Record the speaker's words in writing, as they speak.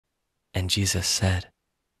And Jesus said,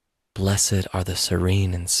 "Blessed are the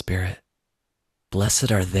serene in spirit.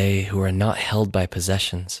 Blessed are they who are not held by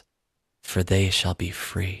possessions, for they shall be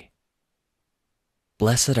free.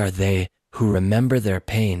 Blessed are they who remember their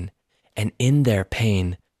pain, and in their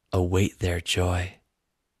pain await their joy.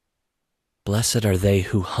 Blessed are they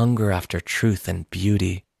who hunger after truth and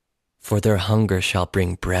beauty, for their hunger shall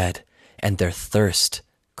bring bread, and their thirst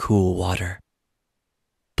cool water.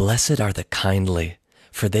 Blessed are the kindly,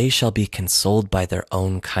 for they shall be consoled by their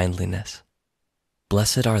own kindliness.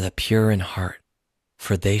 Blessed are the pure in heart,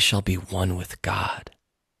 for they shall be one with God.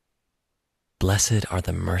 Blessed are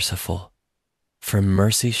the merciful, for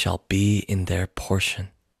mercy shall be in their portion.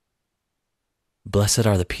 Blessed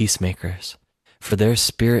are the peacemakers, for their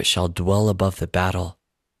spirit shall dwell above the battle,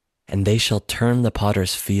 and they shall turn the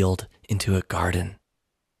potter's field into a garden.